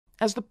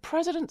As the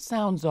president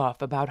sounds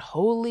off about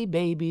holy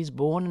babies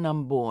born and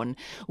unborn,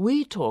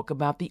 we talk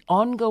about the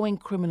ongoing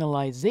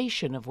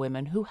criminalization of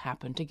women who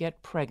happen to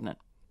get pregnant.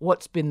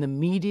 What's been the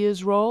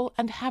media's role,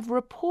 and have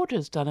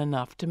reporters done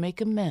enough to make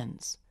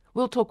amends?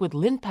 We'll talk with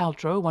Lynn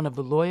Paltrow, one of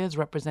the lawyers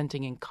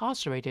representing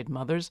incarcerated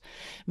mothers,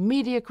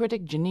 media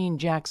critic Janine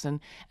Jackson,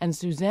 and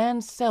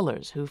Suzanne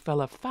Sellers, who fell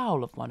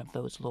afoul of one of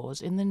those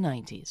laws in the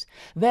 90s.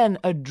 Then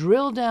a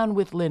drill down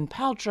with Lynn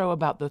Paltrow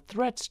about the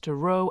threats to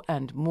Roe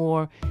and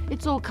more.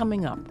 It's all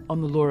coming up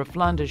on the Laura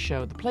Flanders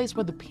Show, the place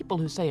where the people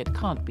who say it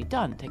can't be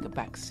done take a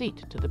back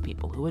seat to the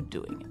people who are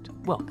doing it.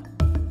 Welcome.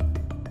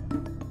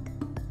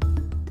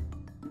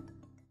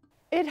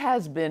 It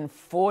has been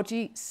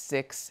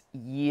 46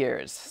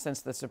 years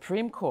since the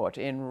Supreme Court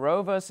in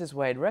Roe v.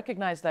 Wade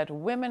recognized that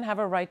women have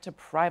a right to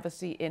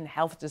privacy in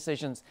health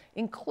decisions,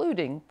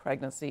 including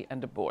pregnancy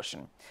and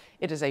abortion.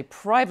 It is a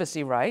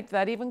privacy right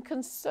that even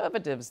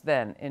conservatives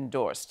then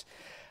endorsed.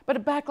 But a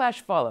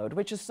backlash followed,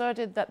 which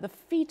asserted that the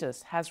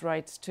fetus has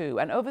rights too.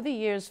 And over the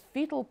years,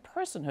 fetal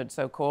personhood,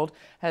 so-called,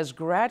 has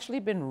gradually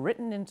been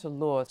written into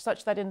law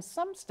such that in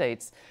some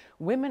states,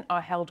 women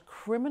are held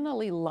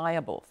criminally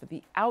liable for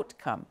the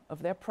outcome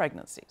of their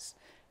pregnancies.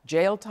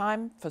 Jail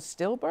time for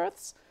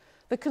stillbirths?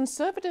 The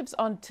conservatives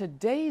on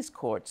today's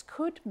courts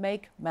could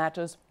make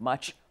matters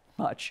much,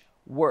 much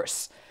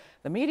worse.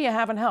 The media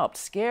haven't helped.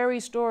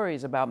 Scary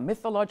stories about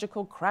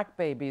mythological crack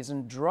babies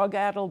and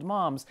drug-addled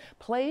moms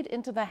played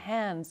into the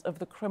hands of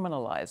the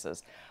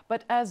criminalizers.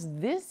 But as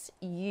this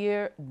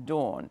year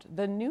dawned,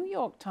 the New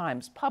York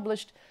Times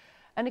published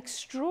an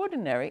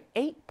extraordinary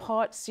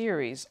 8-part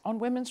series on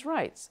women's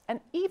rights and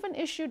even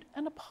issued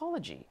an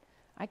apology.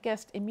 I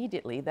guessed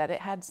immediately that it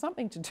had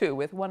something to do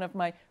with one of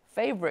my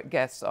favorite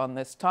guests on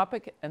this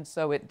topic, and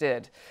so it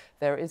did.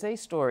 There is a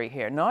story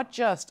here, not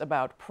just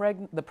about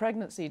the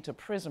pregnancy to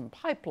prison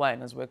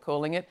pipeline, as we're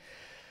calling it,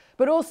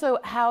 but also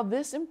how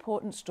this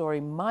important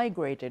story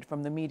migrated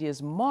from the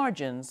media's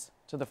margins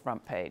to the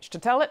front page. To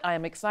tell it, I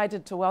am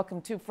excited to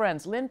welcome two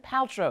friends, Lynn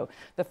Paltrow,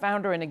 the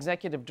founder and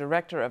executive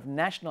director of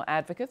National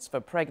Advocates for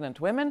Pregnant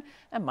Women,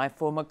 and my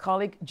former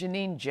colleague,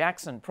 Janine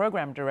Jackson,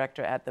 program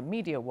director at the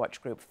Media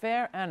Watch Group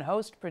FAIR and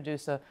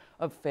host-producer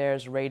of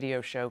FAIR's radio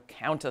show,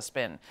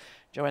 CounterSpin.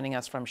 Joining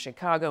us from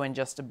Chicago in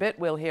just a bit,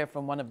 we'll hear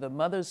from one of the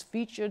mothers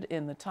featured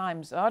in the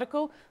Times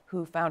article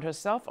who found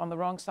herself on the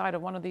wrong side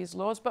of one of these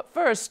laws. But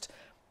first,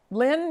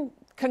 Lynn,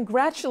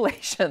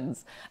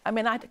 congratulations. I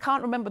mean, I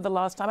can't remember the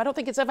last time. I don't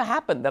think it's ever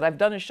happened that I've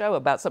done a show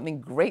about something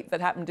great that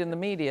happened in the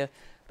media.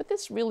 But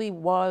this really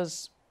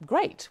was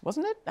great,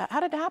 wasn't it? How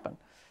did it happen?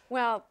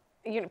 Well,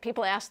 you know,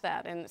 people ask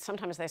that, and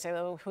sometimes they say,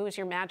 oh, who's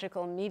your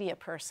magical media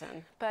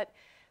person? But,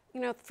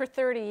 you know, for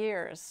 30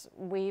 years,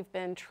 we've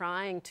been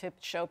trying to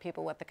show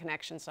people what the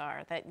connections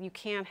are, that you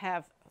can't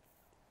have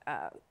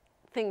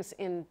things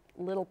in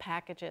little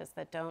packages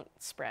that don't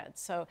spread.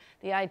 So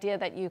the idea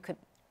that you could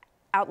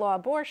outlaw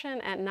abortion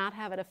and not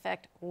have it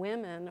affect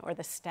women or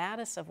the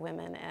status of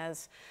women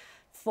as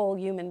full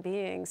human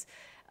beings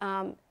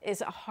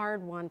is a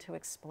hard one to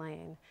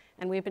explain.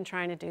 And we've been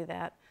trying to do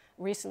that.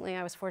 Recently,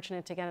 I was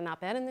fortunate to get an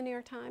op-ed in the New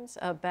York Times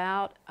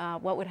about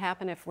what would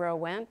happen if Roe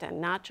went, and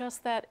not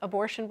just that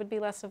abortion would be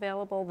less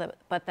available,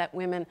 but that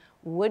women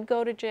would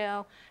go to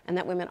jail, and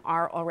that women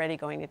are already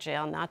going to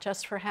jail, not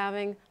just for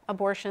having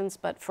abortions,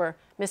 but for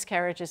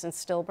miscarriages and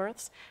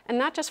stillbirths, and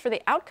not just for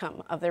the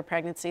outcome of their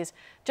pregnancies,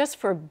 just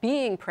for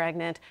being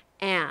pregnant.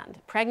 And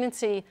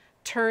pregnancy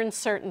turns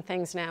certain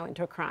things now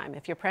into a crime.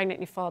 If you're pregnant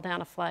and you fall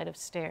down a flight of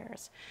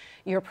stairs,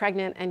 you're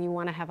pregnant and you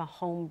want to have a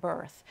home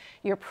birth,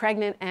 you're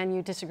pregnant and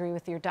you disagree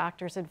with your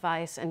doctor's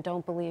advice and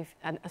don't believe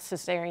a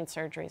cesarean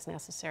surgery is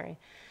necessary.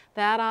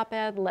 That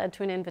op-ed led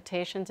to an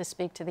invitation to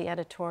speak to the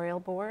editorial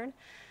board,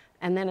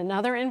 and then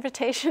another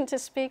invitation to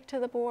speak to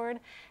the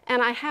board.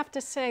 And I have to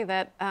say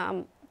that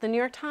the New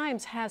York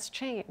Times has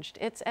changed.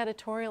 Its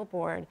editorial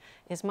board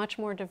is much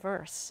more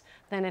diverse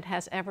than it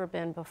has ever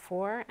been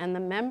before, and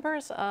the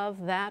members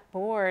of that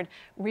board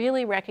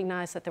really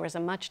recognized that there was a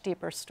much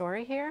deeper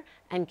story here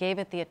and gave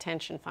it the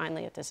attention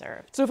finally it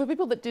deserved. So for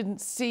people that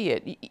didn't see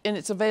it, and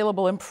it's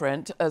available in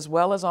print as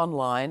well as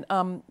online,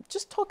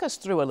 just talk us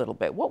through a little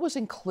bit. What was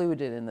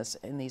included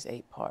in these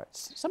 8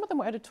 parts? Some of them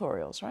were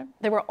editorials, right?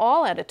 They were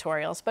all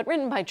editorials, but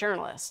written by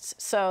journalists.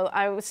 So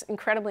I was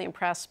incredibly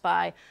impressed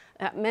by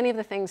many of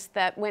the things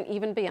that went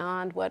even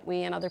beyond what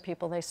we and other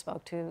people they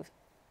spoke to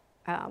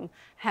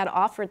had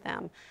offered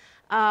them.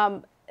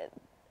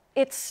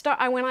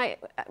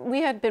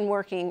 We had been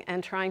working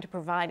and trying to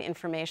provide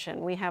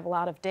information. We have a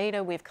lot of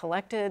data. We've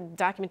collected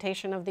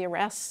documentation of the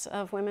arrests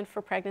of women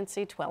for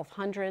pregnancy,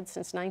 1,200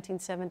 since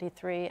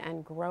 1973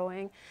 and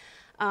growing.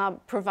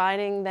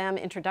 Providing them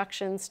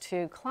introductions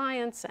to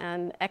clients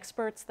and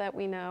experts that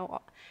we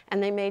know,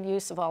 and they made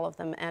use of all of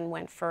them and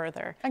went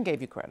further. And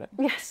gave you credit.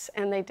 Yes,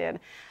 and they did.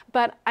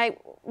 But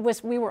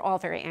we were all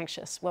very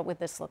anxious. What would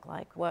this look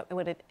like? What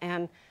would it?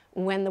 And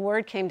when the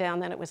word came down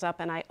that it was up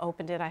and I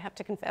opened it, I have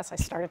to confess I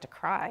started to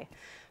cry.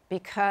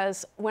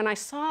 Because when I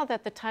saw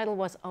that the title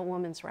was A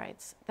Woman's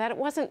Rights, that it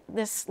wasn't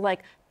this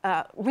like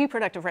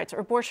reproductive rights or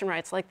abortion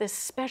rights like this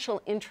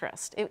special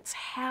interest. It's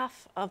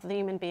half of the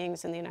human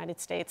beings in the United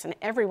States, and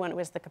everyone who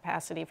has the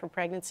capacity for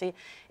pregnancy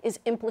is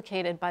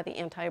implicated by the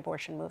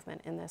anti-abortion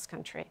movement in this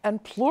country.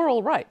 And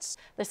plural rights.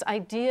 This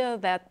idea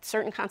that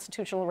certain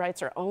constitutional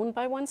rights are owned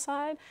by one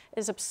side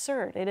is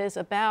absurd. It is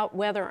about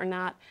whether or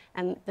not,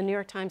 and the New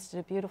York Times did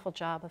a beautiful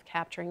job of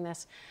capturing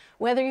this,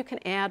 whether you can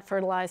add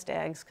fertilized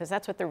eggs, because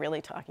that's what they're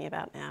really talking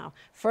about now,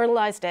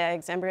 fertilized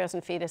eggs, embryos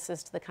and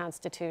fetuses to the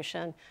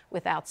Constitution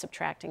without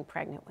subtracting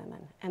pregnant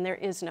women. And there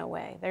is no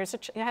way.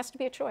 It has to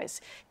be a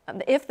choice.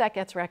 If that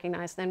gets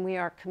recognized, then we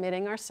are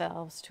committing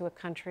ourselves to a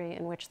country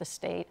in which the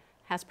state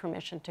has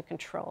permission to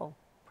control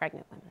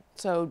pregnant women.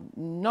 So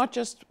not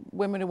just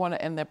women who want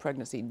to end their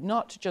pregnancy,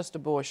 not just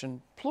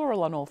abortion,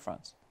 plural on all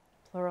fronts.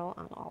 Plural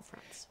on all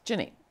fronts.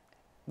 Janine,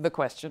 the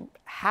question,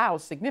 how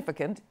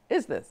significant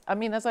is this? I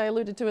mean, as I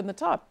alluded to in the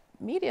top,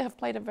 media have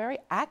played a very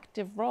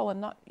active role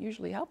and not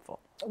usually helpful.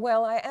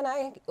 Well,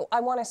 I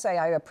want to say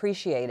I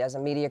appreciate, as a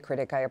media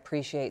critic, I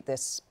appreciate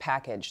this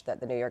package that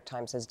the New York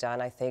Times has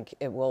done. I think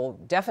it will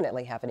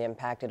definitely have an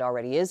impact. It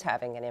already is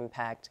having an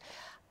impact.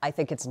 I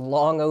think it's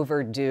long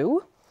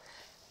overdue.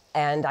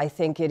 And I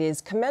think it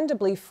is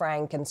commendably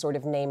frank in sort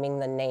of naming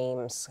the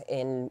names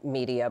in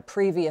media.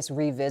 Previous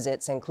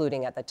revisits,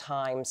 including at the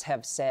Times,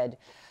 have said,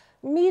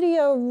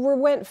 media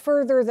went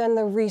further than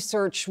the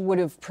research would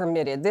have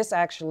permitted. This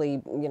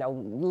actually,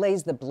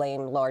 lays the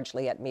blame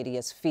largely at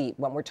media's feet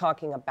when we're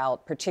talking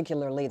about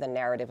particularly the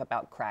narrative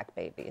about crack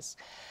babies.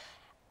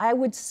 I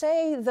would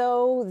say,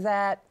 though,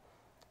 that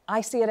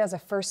I see it as a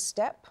first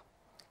step.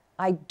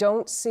 I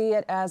don't see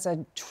it as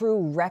a true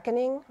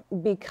reckoning,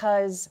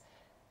 because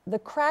the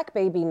crack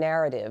baby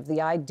narrative, the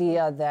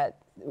idea that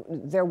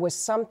there was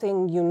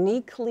something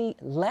uniquely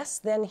less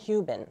than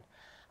human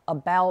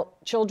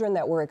about children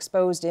that were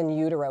exposed in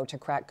utero to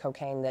crack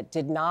cocaine that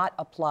did not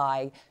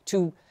apply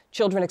to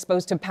children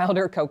exposed to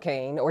powder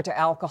cocaine or to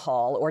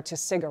alcohol or to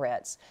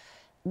cigarettes,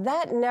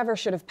 that never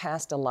should have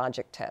passed a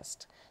logic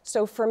test.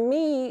 So for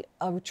me,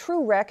 a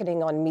true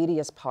reckoning on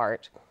media's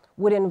part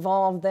would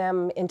involve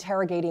them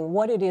interrogating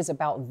what it is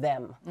about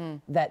them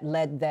that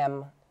led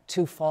them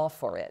to fall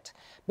for it.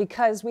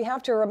 Because we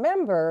have to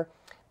remember,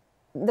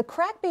 the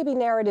crack baby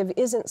narrative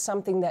isn't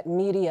something that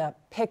media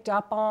picked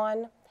up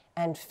on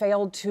and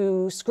failed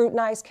to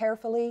scrutinize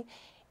carefully.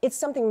 It's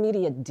something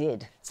media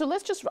did. So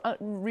let's just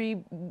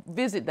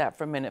revisit that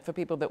for a minute for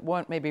people that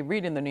weren't maybe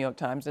reading the New York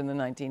Times in the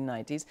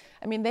 1990s.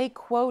 I mean, they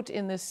quote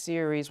in this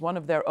series one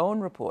of their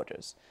own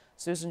reporters,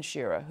 Susan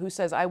Shearer, who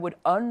says, "I would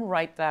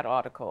unwrite that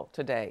article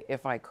today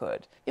if I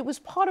could." It was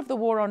part of the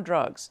war on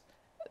drugs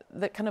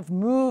that kind of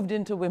moved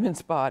into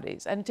women's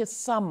bodies and into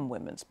some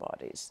women's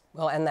bodies.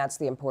 Well, and that's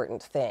the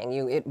important thing.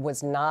 It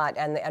was not,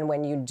 and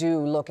when you do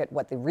look at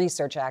what the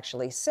research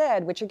actually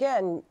said, which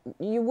again,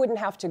 you wouldn't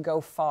have to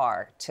go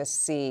far to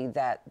see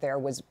that there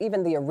was,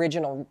 even the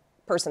original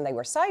person they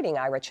were citing,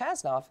 Ira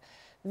Chasnoff,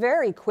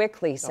 very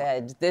quickly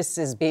said, this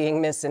is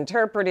being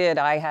misinterpreted.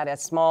 I had a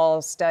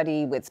small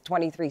study with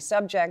 23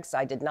 subjects.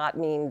 I did not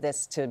mean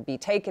this to be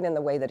taken in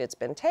the way that it's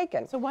been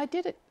taken. So why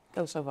did it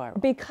go so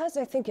viral? Because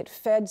I think it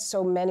fed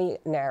so many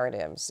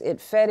narratives. It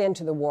fed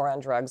into the war on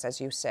drugs, as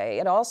you say.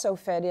 It also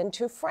fed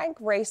into frank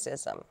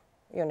racism,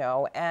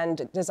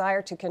 and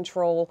desire to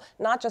control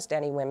not just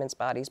any women's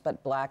bodies,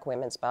 but Black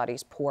women's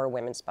bodies, poor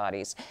women's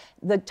bodies.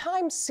 The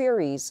Times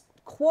series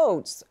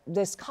quotes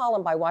this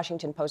column by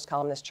Washington Post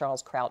columnist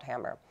Charles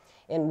Krauthammer,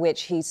 in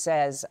which he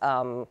says,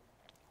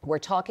 we're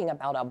talking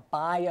about a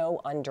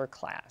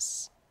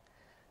bio-underclass.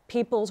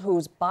 People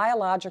whose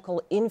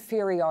biological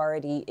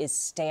inferiority is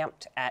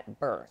stamped at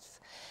birth.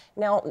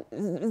 Now,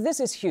 this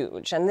is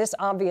huge, and this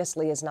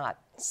obviously is not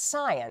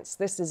science.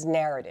 This is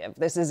narrative.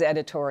 This is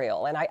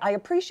editorial. And I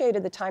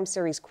appreciated the Time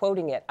series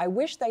quoting it. I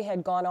wish they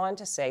had gone on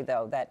to say,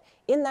 though, that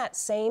in that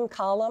same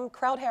column,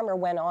 Krauthammer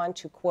went on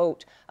to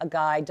quote a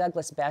guy,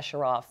 Douglas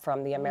Besheroff,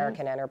 from the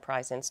American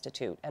Enterprise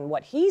Institute. And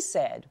what he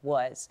said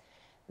was,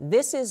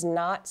 this is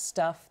not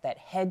stuff that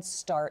Head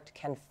Start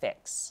can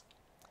fix.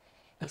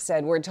 He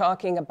said, we're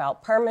talking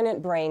about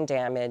permanent brain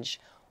damage,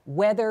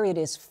 whether it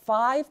is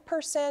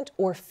 5%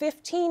 or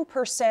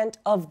 15%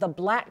 of the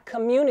Black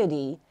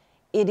community,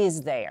 it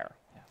is there.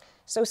 Yeah.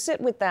 So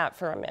sit with that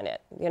for a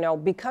minute.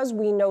 Because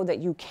we know that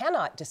you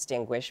cannot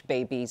distinguish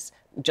babies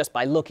just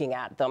by looking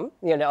at them,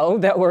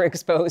 that were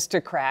exposed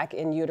to crack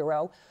in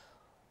utero,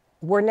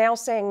 we're now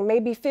saying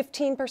maybe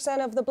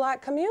 15% of the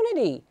Black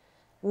community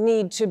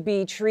need to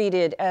be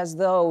treated as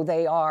though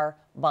they are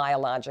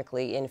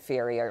biologically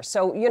inferior.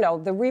 So,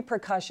 the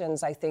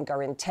repercussions, I think,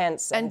 are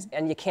intense,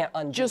 and you can't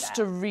undo just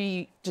that.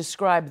 To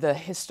describe the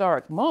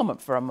historic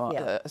moment for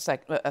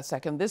a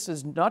second, this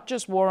is not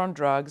just war on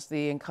drugs,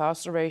 the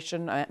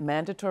incarceration,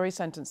 mandatory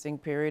sentencing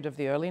period of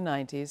the early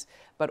 90s,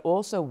 but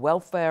also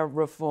welfare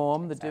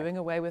reform, the doing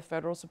away with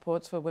federal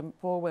supports for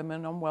poor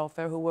women on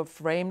welfare who were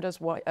framed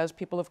as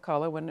people of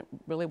color when it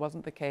really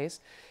wasn't the case.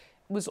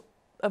 It was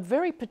a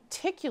very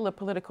particular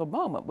political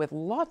moment with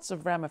lots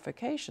of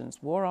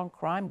ramifications. War on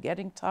crime,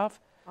 getting tough,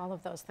 All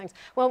of those things.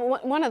 Well,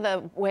 one of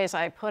the ways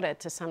I put it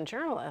to some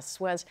journalists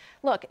was,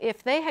 look,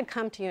 if they had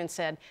come to you and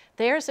said,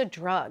 there's a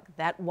drug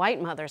that white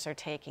mothers are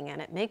taking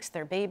and it makes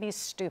their babies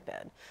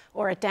stupid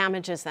or it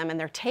damages them and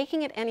they're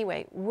taking it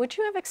anyway, would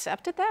you have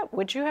accepted that?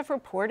 Would you have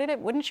reported it?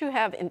 Wouldn't you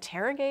have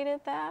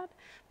interrogated that?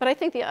 But I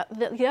think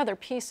the other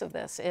piece of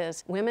this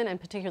is women,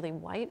 and particularly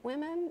white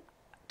women,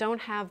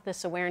 don't have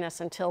this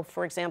awareness until,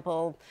 for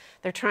example,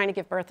 they're trying to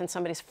give birth and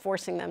somebody's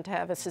forcing them to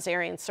have a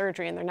cesarean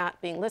surgery and they're not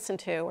being listened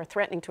to or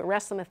threatening to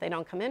arrest them if they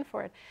don't come in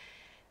for it.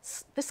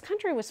 This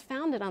country was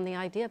founded on the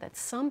idea that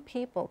some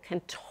people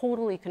can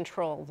totally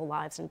control the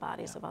lives and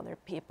bodies of other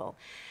people.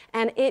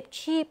 And it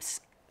keeps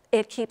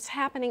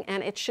happening,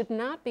 and it should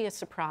not be a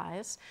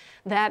surprise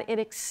that it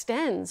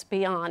extends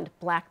beyond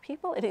black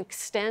people. It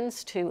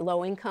extends to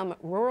low-income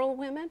rural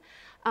women.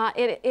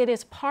 It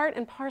is part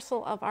and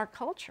parcel of our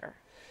culture.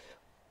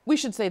 We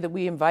should say that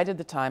we invited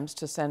the Times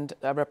to send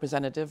a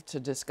representative to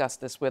discuss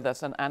this with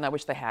us, and I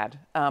wish they had.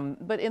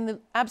 But in the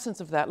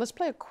absence of that, let's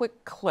play a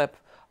quick clip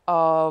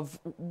of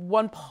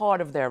one part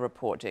of their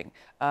reporting.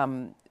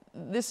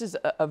 This is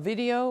a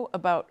video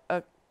about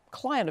a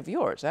client of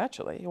yours,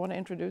 actually. You want to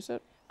introduce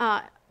it?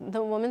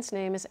 The woman's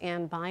name is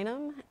Ann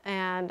Bynum,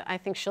 and I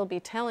think she'll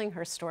be telling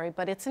her story,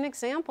 but it's an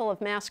example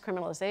of mass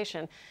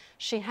criminalization.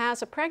 She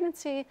has a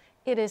pregnancy.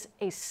 It is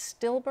a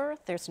stillbirth.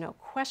 There's no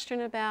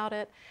question about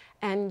it.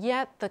 And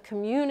yet the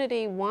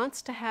community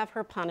wants to have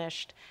her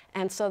punished,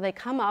 and so they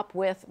come up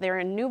with their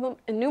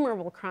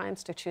innumerable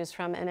crimes to choose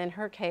from, and in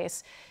her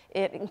case,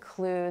 it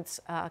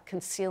includes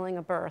concealing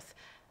a birth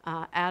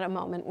at a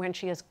moment when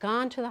she has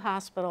gone to the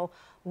hospital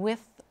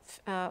with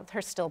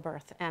her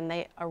stillbirth, and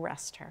they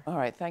arrest her. All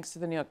right, thanks to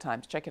the New York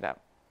Times. Check it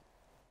out.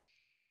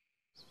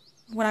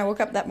 When I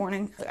woke up that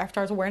morning, after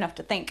I was aware enough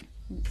to think,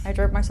 I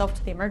drove myself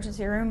to the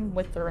emergency room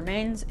with the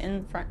remains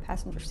in the front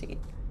passenger seat.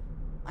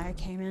 I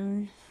came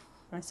in,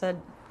 I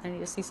said, I need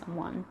to see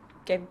someone.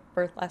 Gave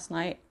birth last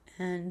night,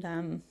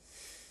 and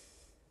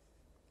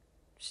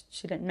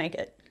she didn't make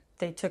it.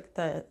 They took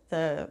the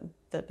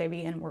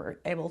baby and were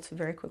able to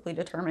very quickly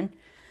determine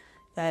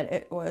that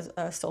it was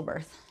a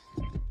stillbirth.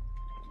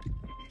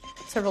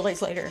 Several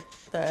days later,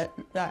 the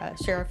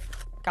sheriff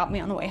got me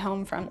on the way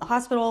home from the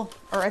hospital,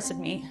 arrested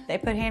me. They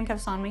put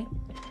handcuffs on me.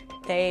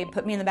 They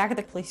put me in the back of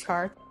the police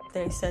car.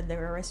 They said they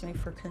were arresting me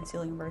for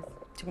concealing a birth.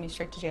 Took me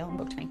straight to jail and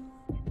booked me.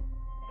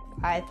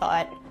 I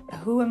thought,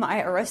 who am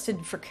I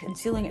arrested for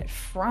concealing it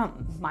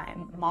from? My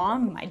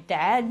mom, my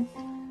dad,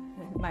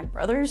 my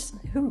brothers?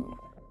 Who?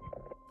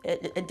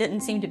 It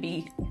didn't seem to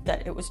be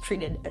that it was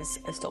treated as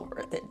a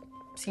stillbirth. It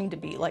seemed to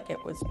be like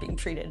it was being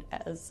treated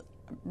as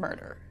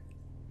murder.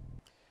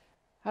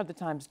 How'd the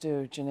Times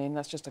do, Janine?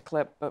 That's just a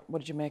clip, but what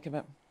did you make of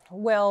it?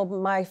 Well,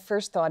 my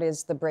first thought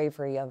is the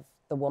bravery of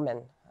the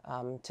woman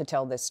to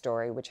tell this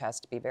story, which has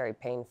to be very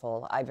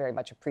painful. I very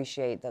much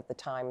appreciate that the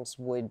Times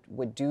would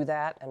do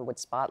that and would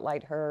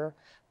spotlight her.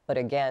 But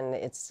again,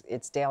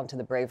 it's down to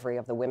the bravery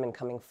of the women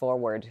coming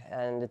forward.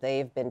 And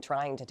they've been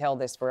trying to tell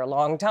this for a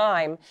long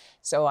time.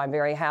 So I'm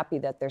very happy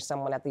that there's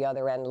someone at the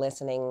other end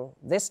listening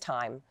this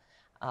time.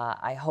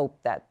 I hope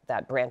that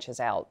that branches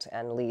out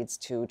and leads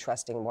to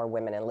trusting more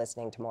women and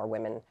listening to more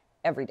women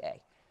every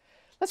day.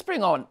 Let's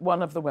bring on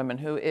one of the women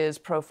who is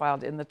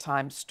profiled in the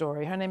Times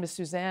story. Her name is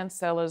Suzanne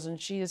Sellers,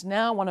 and she is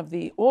now one of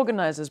the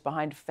organizers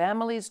behind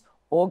Families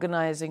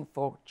Organizing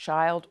for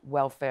Child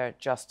Welfare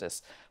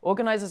Justice.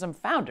 Organizers and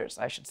founders,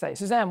 I should say.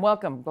 Suzanne,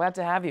 welcome. Glad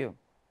to have you.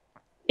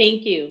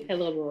 Thank you.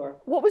 Hello, Laura.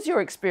 What was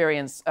your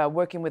experience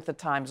working with the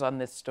Times on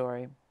this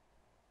story?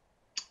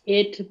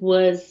 It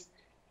was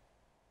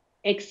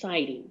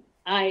exciting.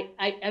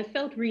 I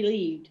felt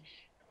relieved.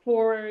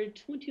 For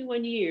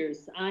 21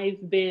 years,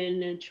 I've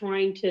been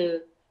trying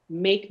to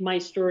make my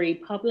story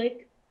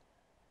public,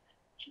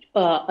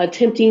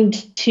 attempting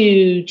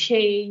to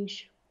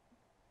change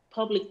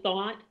public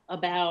thought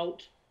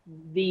about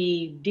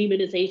the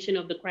demonization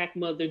of the crack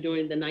mother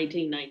during the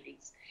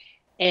 1990s.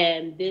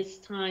 And this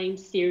time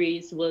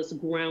series was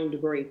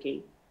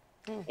groundbreaking.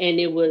 And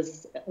it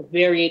was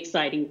very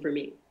exciting for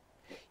me.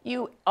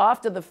 You,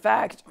 after the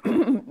fact,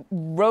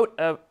 wrote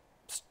a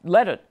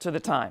letter to the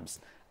Times.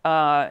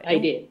 I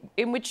did.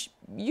 In which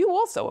you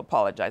also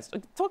apologized.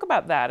 Talk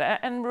about that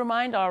and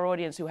remind our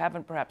audience who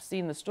haven't perhaps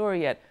seen the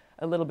story yet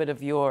a little bit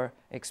of your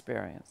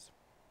experience.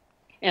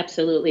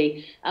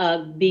 Absolutely.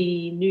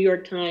 The New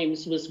York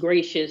Times was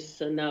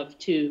gracious enough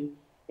to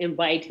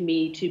invite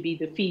me to be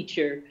the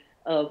feature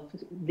of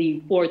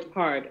the fourth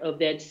part of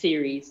that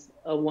series,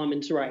 A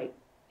Woman's Right.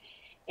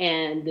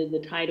 And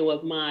the title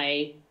of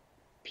my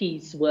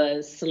piece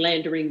was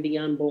Slandering the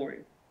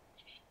Unborn.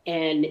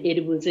 And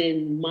it was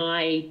in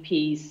my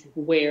piece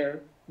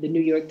where the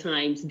New York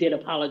Times did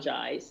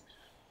apologize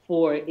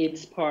for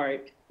its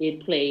part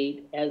it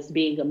played as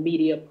being a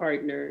media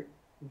partner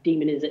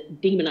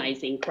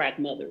demonizing crack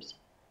mothers.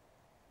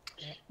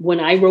 When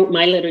I wrote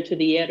my letter to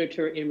the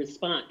editor in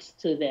response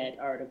to that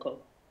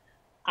article,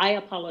 I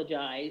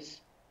apologized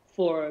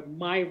for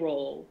my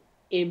role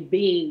in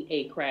being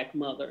a crack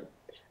mother.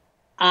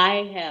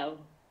 I have,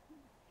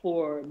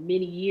 for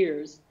many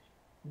years,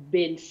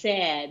 been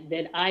sad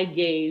that I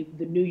gave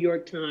the New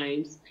York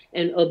Times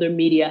and other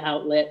media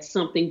outlets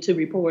something to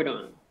report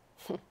on.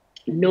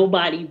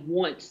 Nobody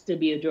wants to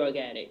be a drug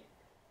addict.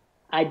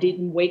 I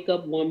didn't wake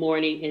up one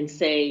morning and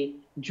say,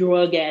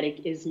 drug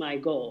addict is my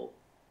goal.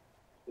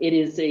 It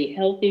is a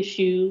health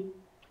issue.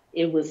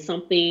 It was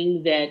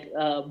something that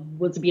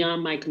was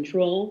beyond my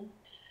control.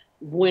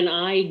 When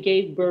I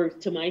gave birth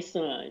to my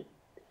son,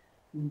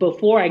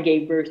 before I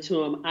gave birth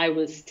to him, I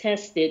was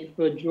tested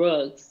for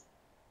drugs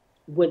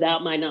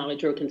without my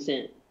knowledge or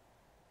consent.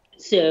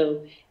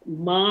 So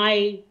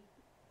my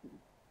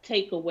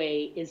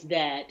takeaway is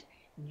that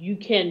you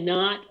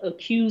cannot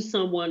accuse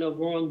someone of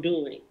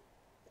wrongdoing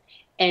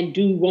and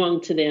do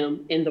wrong to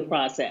them in the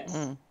process.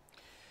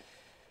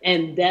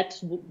 And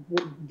that's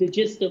the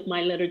gist of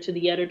my letter to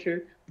the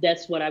editor.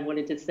 That's what I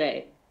wanted to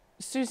say.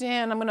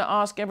 Suzanne, I'm going to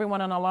ask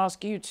everyone, and I'll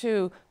ask you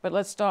too, but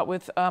let's start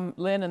with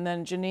Lynn and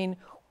then Janine.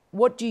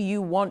 What do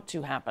you want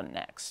to happen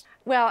next?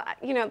 Well,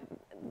 you know,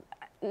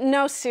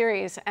 no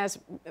series as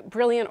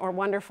brilliant or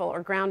wonderful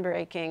or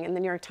groundbreaking in the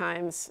New York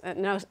Times,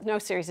 no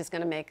series is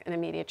going to make an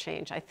immediate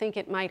change. I think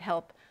it might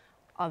help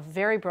a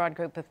very broad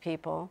group of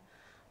people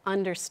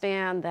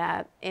understand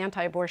that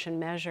anti-abortion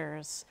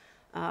measures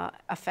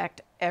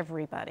affect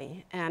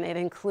everybody, and it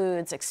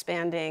includes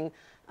expanding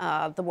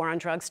the war on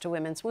drugs to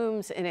women's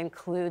wombs. It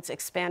includes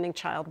expanding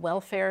child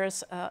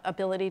welfare's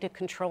ability to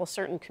control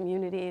certain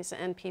communities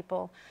and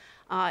people.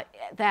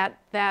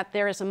 That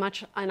there is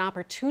an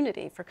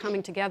opportunity for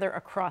coming together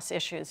across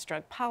issues: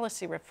 drug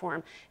policy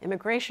reform,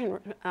 immigration,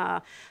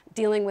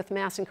 dealing with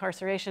mass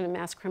incarceration and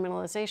mass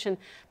criminalization,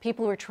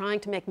 people who are trying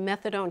to make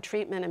methadone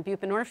treatment and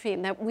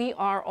buprenorphine, that we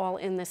are all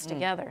in this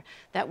together.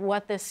 That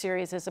what this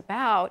series is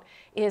about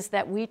is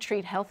that we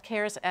treat health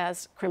cares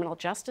as criminal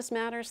justice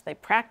matters. They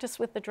practice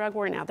with the drug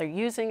war. Now they're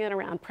using it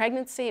around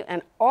pregnancy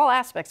and all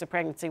aspects of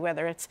pregnancy,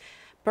 whether it's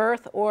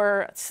birth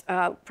or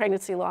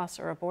pregnancy loss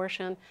or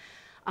abortion.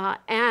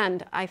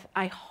 And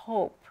I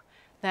hope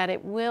that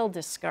it will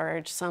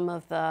discourage some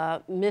of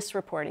the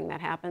misreporting that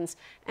happens,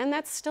 and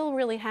that's still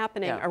really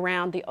happening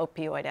around the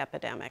opioid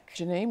epidemic.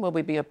 Janine, will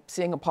we be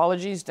seeing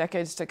apologies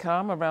decades to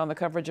come around the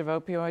coverage of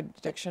opioid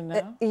addiction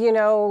now? You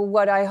know,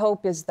 what I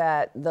hope is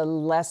that the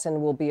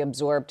lesson will be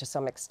absorbed to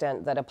some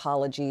extent, that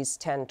apologies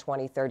 10,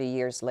 20, 30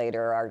 years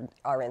later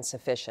are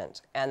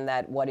insufficient, and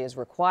that what is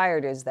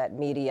required is that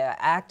media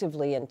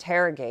actively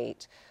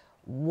interrogate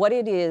what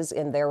it is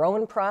in their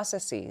own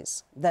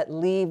processes that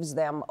leaves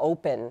them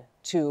open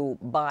to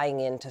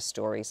buying into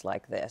stories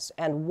like this,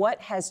 and what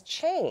has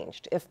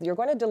changed. If you're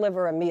going to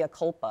deliver a mea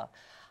culpa,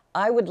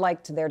 I would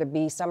like there to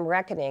be some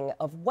reckoning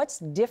of what's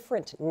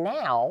different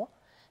now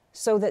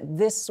so that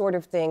this sort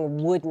of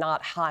thing would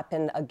not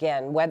happen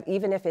again.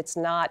 Even if it's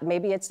not,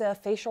 maybe it's a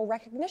facial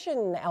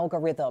recognition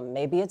algorithm,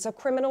 maybe it's a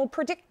criminal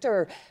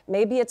predictor,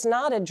 maybe it's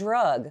not a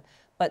drug.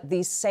 But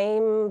these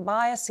same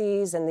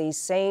biases and these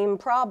same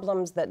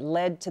problems that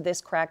led to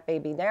this crack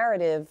baby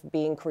narrative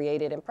being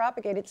created and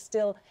propagated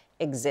still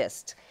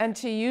exist. And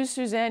to you,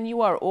 Suzanne,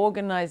 you are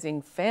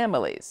organizing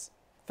families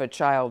for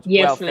child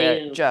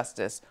welfare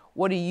justice.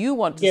 What do you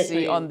want to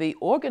see on the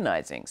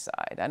organizing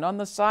side and on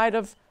the side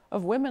of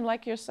women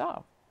like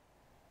yourself?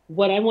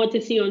 What I want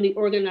to see on the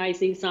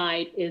organizing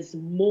side is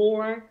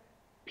more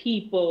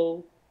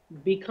people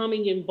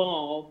becoming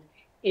involved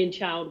in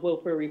child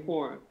welfare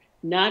reform.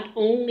 Not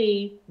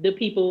only the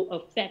people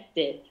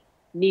affected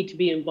need to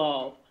be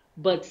involved,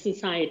 but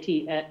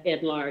society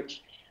at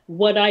large.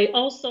 What I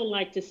also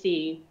like to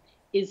see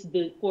is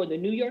for the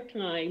New York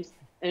Times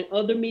and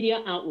other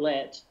media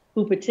outlets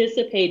who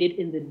participated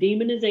in the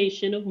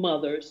demonization of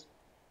mothers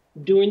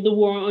during the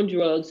war on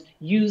drugs,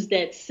 use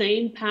that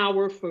same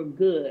power for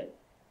good.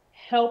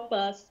 Help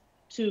us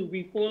to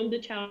reform the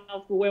child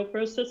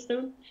welfare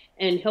system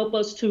and help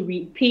us to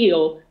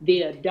repeal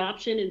the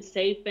Adoption and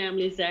Safe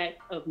Families Act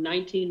of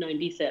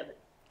 1997.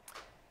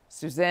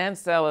 Suzanne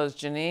Sellers,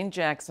 Janine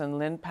Jackson,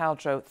 Lynn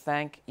Paltrow,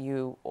 thank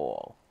you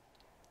all.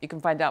 You can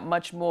find out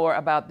much more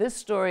about this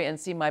story and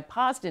see my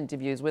past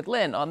interviews with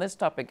Lynn on this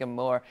topic and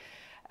more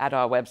at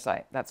our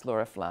website. That's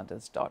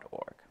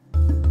lauraflanders.org.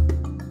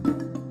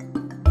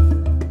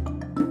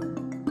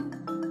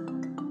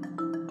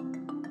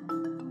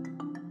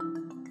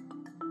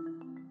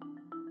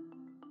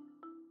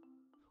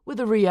 With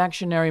a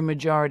reactionary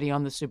majority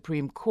on the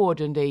Supreme Court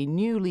and a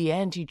newly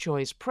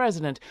anti-choice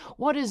president,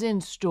 what is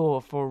in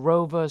store for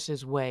Roe v.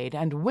 Wade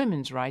and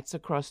women's rights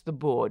across the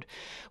board?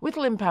 With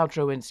Lynn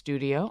Paltrow in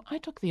studio, I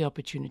took the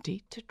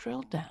opportunity to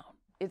drill down.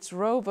 It's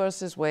Roe v.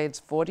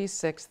 Wade's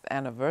 46th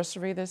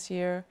anniversary this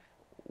year.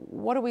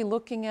 What are we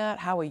looking at?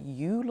 How are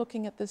you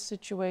looking at this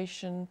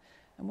situation?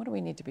 And what do we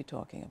need to be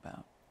talking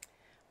about?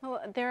 Well,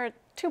 there are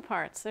two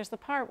parts. There's the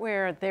part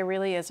where there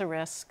really is a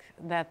risk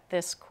that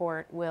this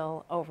court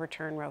will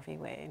overturn Roe v.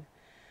 Wade.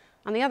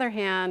 On the other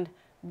hand,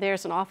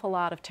 there's an awful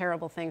lot of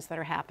terrible things that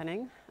are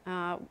happening,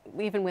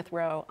 even with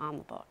Roe on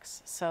the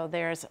books. So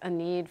there's a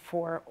need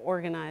for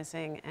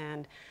organizing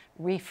and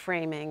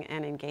reframing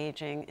and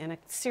engaging in a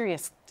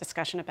serious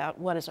discussion about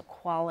what is a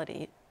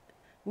quality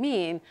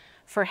mean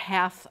for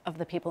half of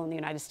the people in the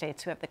United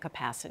States who have the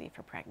capacity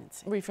for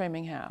pregnancy.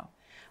 Reframing how?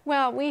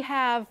 Well, we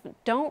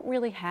don't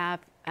really have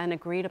an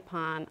agreed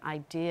upon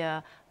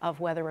idea of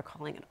whether we're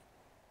calling it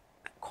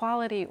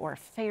equality or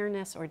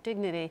fairness or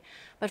dignity.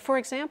 But for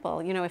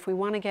example, you know, if we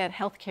want to get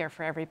health care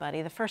for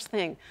everybody, the first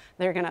thing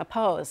they're going to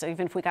oppose,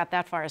 even if we got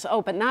that far, is,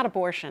 oh, but not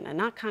abortion and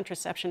not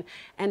contraception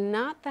and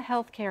not the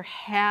health care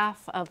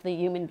half of the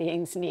human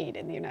beings need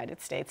in the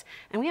United States.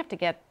 And we have to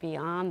get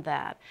beyond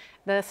that.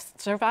 The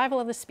survival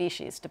of the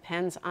species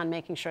depends on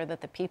making sure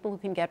that the people who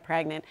can get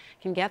pregnant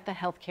can get the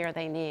health care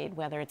they need,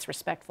 whether it's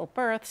respectful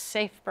births,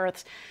 safe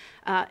births,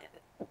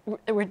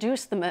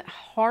 reduce the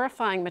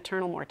horrifying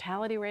maternal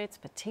mortality rates,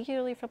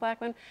 particularly for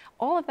Black women.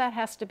 All of that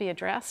has to be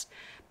addressed,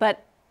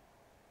 but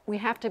we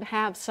have to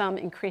have some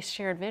increased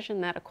shared vision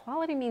that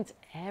equality means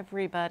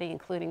everybody,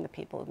 including the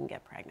people who can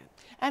get pregnant.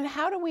 And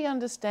how do we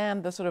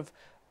understand the sort of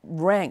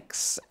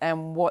ranks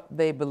and what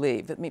they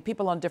believe? I mean,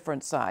 people on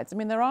different sides. I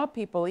mean, there are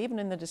people, even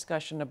in the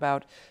discussion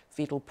about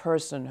fetal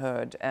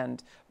personhood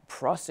and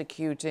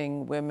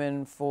prosecuting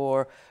women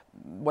for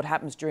what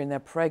happens during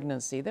their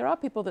pregnancy, there are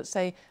people that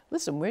say,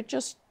 listen, we're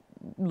just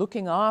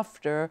looking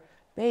after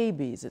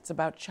babies. It's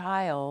about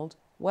child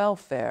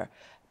welfare.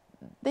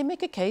 They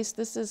make a case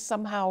this is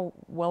somehow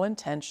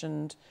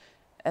well-intentioned,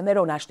 and they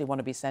don't actually want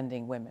to be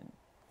sending women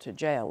to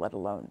jail, let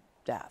alone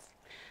death.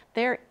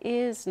 There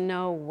is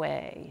no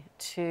way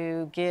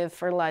to give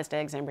fertilized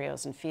eggs,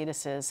 embryos, and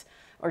fetuses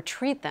or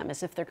treat them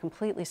as if they're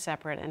completely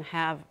separate and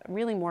have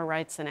really more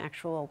rights than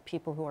actual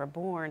people who are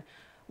born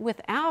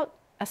without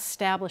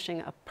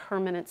establishing a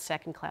permanent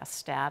second-class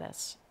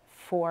status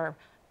for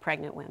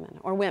pregnant women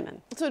or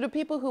women. So do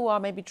people who are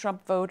maybe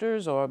Trump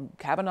voters or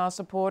Kavanaugh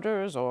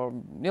supporters or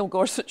Neil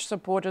Gorsuch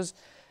supporters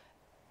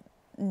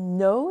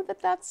know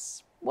that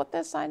that's what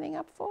they're signing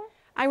up for?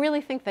 I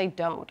really think they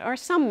don't, or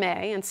some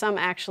may, and some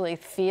actually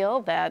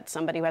feel that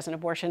somebody who has an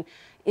abortion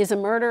is a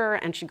murderer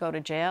and should go to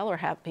jail or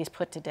be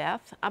put to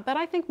death. But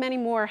I think many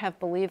more have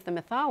believed the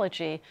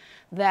mythology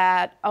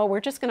that, oh,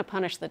 we're just going to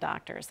punish the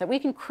doctors, that we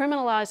can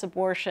criminalize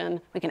abortion,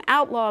 we can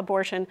outlaw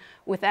abortion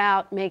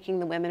without making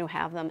the women who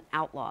have them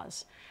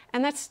outlaws.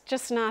 And that's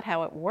just not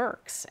how it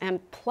works. And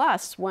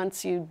plus,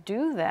 once you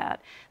do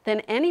that,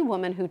 then any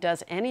woman who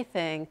does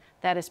anything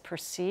that is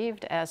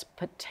perceived as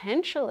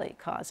potentially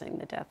causing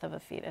the death of a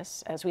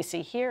fetus, as we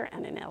see here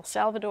and in El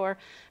Salvador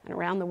and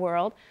around the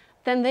world,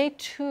 then they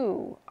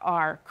too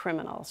are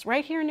criminals.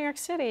 Right here in New York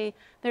City,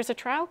 there's a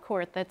trial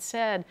court that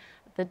said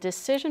the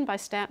decision by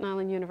Staten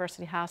Island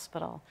University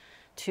Hospital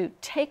to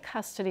take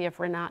custody of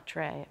Renate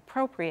Dre,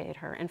 appropriate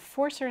her, and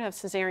force her to have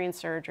cesarean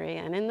surgery,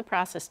 and in the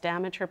process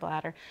damage her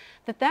bladder,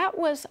 that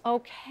was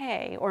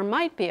okay, or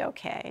might be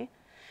okay,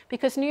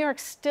 because New York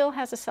still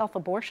has a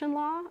self-abortion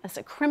law, as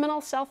a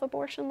criminal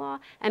self-abortion law,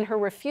 and her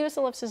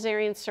refusal of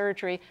cesarean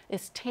surgery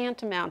is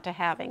tantamount to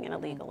having an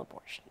illegal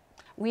abortion.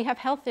 We have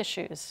health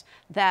issues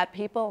that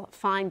people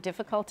find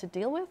difficult to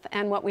deal with,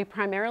 and what we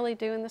primarily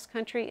do in this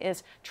country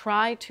is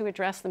try to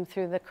address them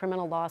through the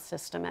criminal law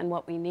system, and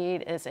what we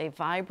need is a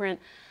vibrant,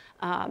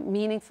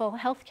 meaningful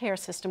healthcare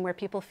system where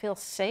people feel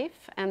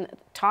safe and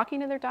talking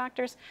to their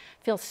doctors,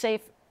 feel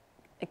safe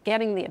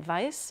getting the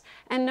advice,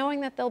 and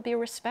knowing that they'll be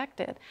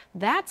respected.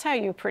 That's how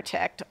you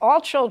protect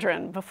all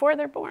children before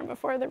they're born,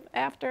 before they're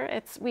after.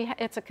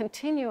 It's a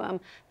continuum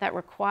that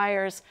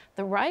requires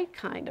the right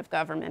kind of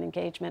government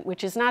engagement,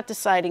 which is not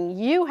deciding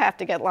you have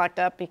to get locked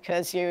up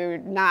because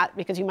you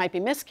might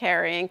be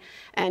miscarrying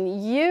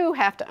and you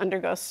have to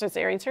undergo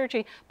cesarean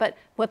surgery, but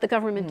what the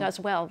government does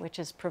well, which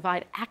is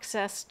provide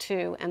access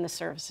to and the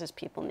services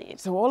people need.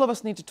 So all of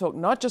us need to talk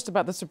not just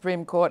about the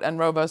Supreme Court and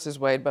Roe versus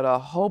Wade, but a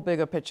whole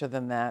bigger picture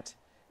than that.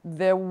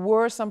 There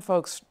were some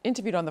folks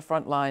interviewed on the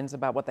front lines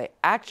about what they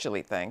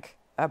actually think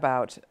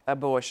about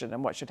abortion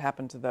and what should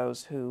happen to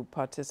those who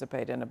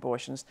participate in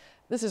abortions.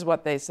 This is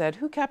what they said.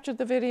 Who captured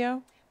the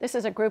video? This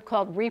is a group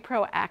called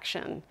Repro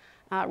Action,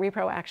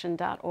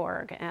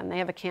 reproaction.org, and they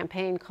have a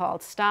campaign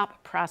called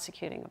Stop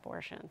Prosecuting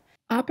Abortion.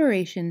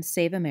 Operation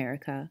Save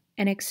America,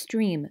 an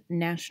extreme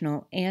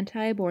national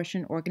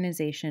anti-abortion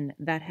organization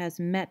that has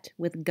met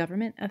with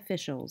government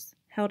officials,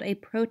 held a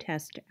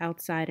protest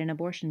outside an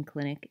abortion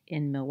clinic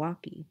in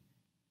Milwaukee.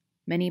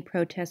 Many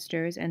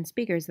protesters and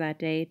speakers that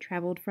day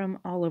traveled from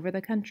all over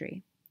the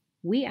country.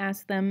 We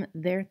asked them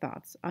their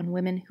thoughts on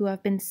women who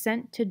have been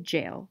sent to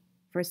jail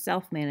for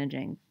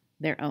self-managing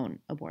their own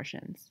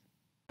abortions.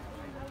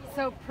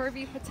 So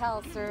Purvi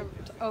Patel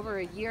served over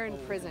a year in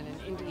prison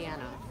in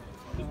Indiana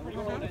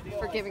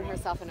for giving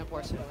herself an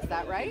abortion. Is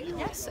that right?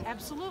 Yes,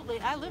 absolutely.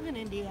 I live in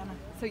Indiana.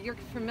 So you're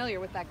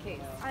familiar with that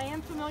case? I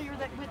am familiar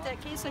with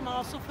that case. I'm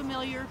also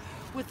familiar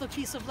with the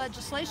piece of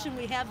legislation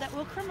we have that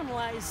will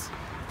criminalize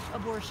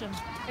abortion.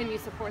 And you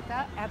support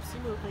that?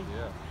 Absolutely.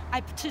 Yeah.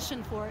 I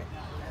petitioned for it.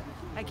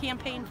 I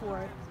campaigned for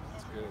it.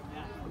 That's good.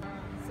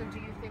 So do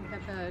you think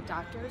that the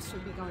doctors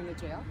should be going to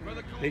jail?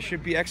 They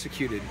should be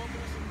executed.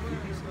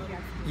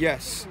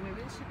 Yes. Women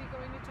should be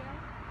going to jail?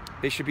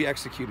 They should be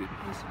executed. They should be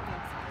executed.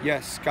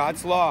 Yes,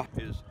 God's law.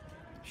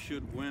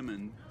 Should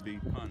women be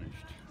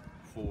punished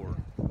for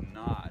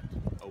not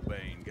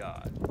obeying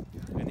God?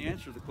 And the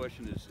answer to the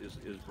question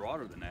is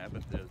broader than that,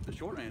 but the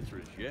short answer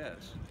is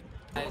yes.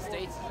 The United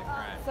States is a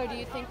crime. So do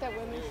you think that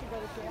women should go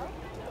to jail?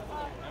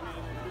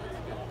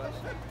 Good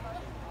question.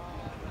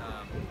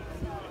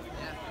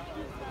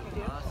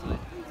 Yeah, honestly,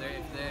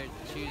 if they're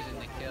choosing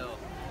to kill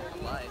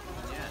a life,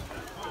 yeah.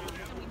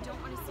 And we don't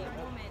want to see a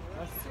woman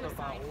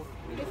suicidal.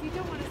 If you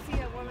don't want to see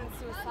a woman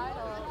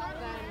suicidal,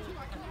 then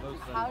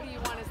how do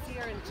you want to see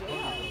her in jail?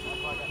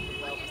 Well,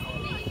 here's the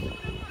thing.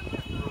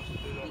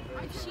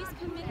 If she's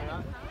committed a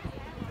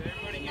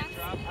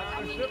crime,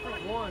 I mean,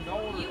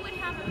 you would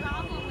have a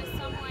problem with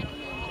someone who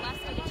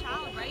molested a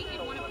child, right?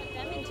 You'd want to put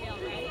them in jail,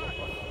 right?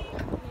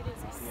 It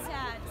is a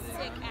sad,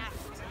 sick act.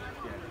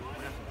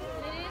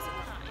 And it is a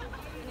crime,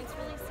 and it's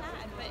really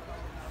sad. But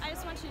I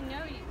just want you to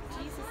know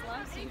Jesus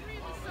loves you.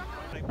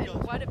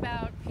 And what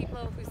about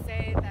people who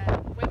say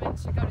that women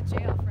should go to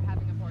jail for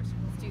having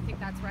abortions? Do you think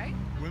that's right?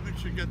 Women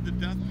should get the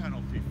death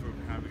penalty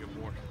for having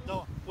abortions.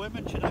 No,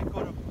 women should not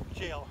go to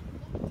jail.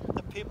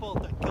 The people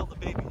that killed the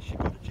baby should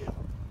go to jail.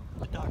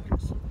 The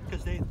doctors,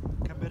 because they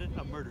committed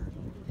a murder.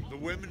 The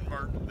women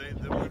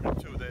the women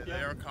too.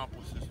 They are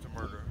accomplices to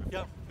murder.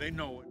 Yep. They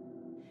know it.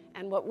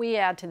 And what we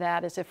add to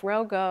that is if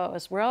Roe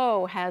goes,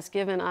 Roe has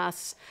given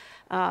us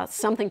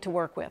something to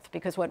work with,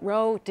 because what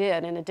Roe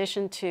did, in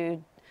addition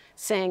to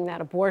saying that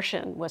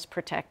abortion was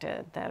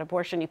protected, that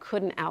abortion, you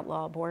couldn't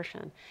outlaw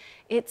abortion,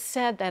 it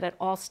said that at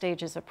all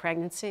stages of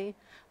pregnancy,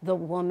 the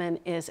woman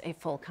is a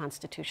full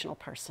constitutional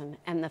person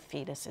and the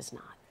fetus is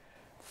not.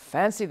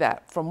 Fancy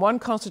that. From one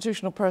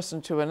constitutional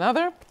person to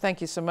another. Thank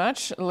you so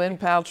much, Lynn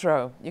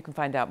Paltrow. You can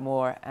find out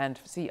more and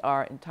see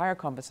our entire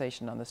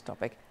conversation on this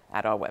topic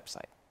at our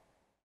website.